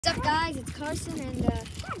What's up, guys? It's Carson, and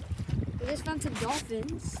we just found some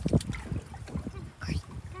dolphins.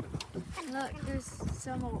 Look, there's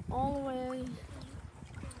some all the way.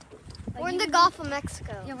 We're in the Gulf of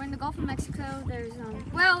Mexico. Yeah, we're in the Gulf of Mexico. There's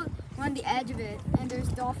well, we're on the edge of it, and there's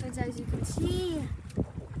dolphins, as you can see,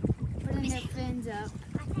 putting their fins up.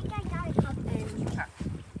 I think I got a couple. And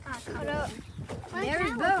What up? there's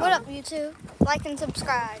Bo. What up, YouTube? Like and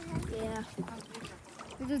subscribe. Yeah,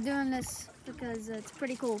 we're just doing this because it's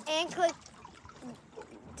pretty cool. And click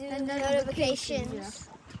And notifications.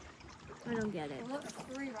 Yeah. I don't get it.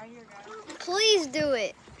 Please do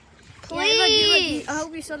it. Yeah, look, Please. I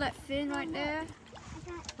hope you saw that fin right there.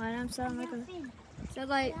 Right, I'm sounding like a. So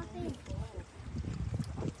like. I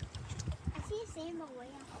see a salmon way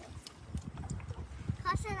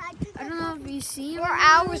I don't know if you see them. We're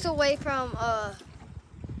hours away from I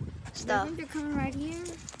stuff. think they're coming right here.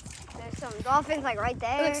 There's some dolphins like right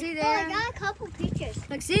there. Look, see there. Oh, I got a couple pictures.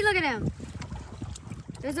 Look, see, look at them.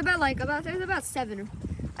 There's about 7.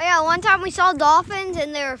 Oh yeah, one time we saw dolphins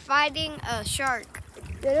and they were fighting a shark.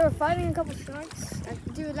 Yeah, they were fighting a couple sharks.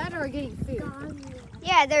 Do that or getting food.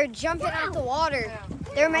 Yeah, they're jumping out the water.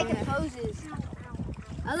 They're making poses.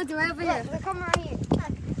 I looked right over here. Look, they're coming right here.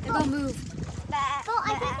 They're gonna move.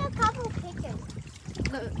 I took a couple pictures.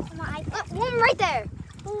 Look, On my iPad. Look, one right there.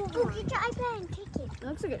 Get your iPad and take it. it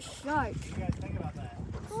looks like a shark. What do you guys think about that?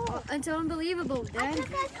 Oh, it's unbelievable, I Dad. took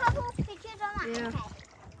a couple pictures on my Yeah. iPad.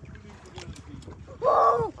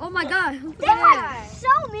 Whoa! Oh my God! Look There at are that! so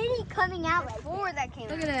many coming out. Like 4 that came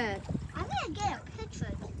Look out. at that! I'm gonna get a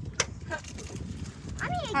picture.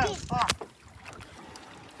 I'm gonna get.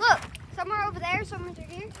 Look, somewhere over there, somewhere through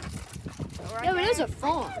here. Right Yeah, but there's there. a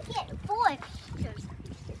fawn. I'm gonna get 4 pictures.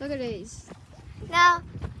 Look at these. Now,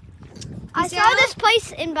 I Peace saw out. this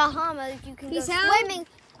place in Bahamas. You can Peace go out. swimming.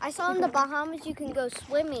 I saw in the Bahamas you can go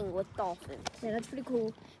swimming with dolphins. Yeah, that's pretty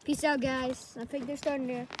cool. Peace out, guys. I think they're starting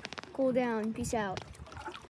to cool down. Peace out.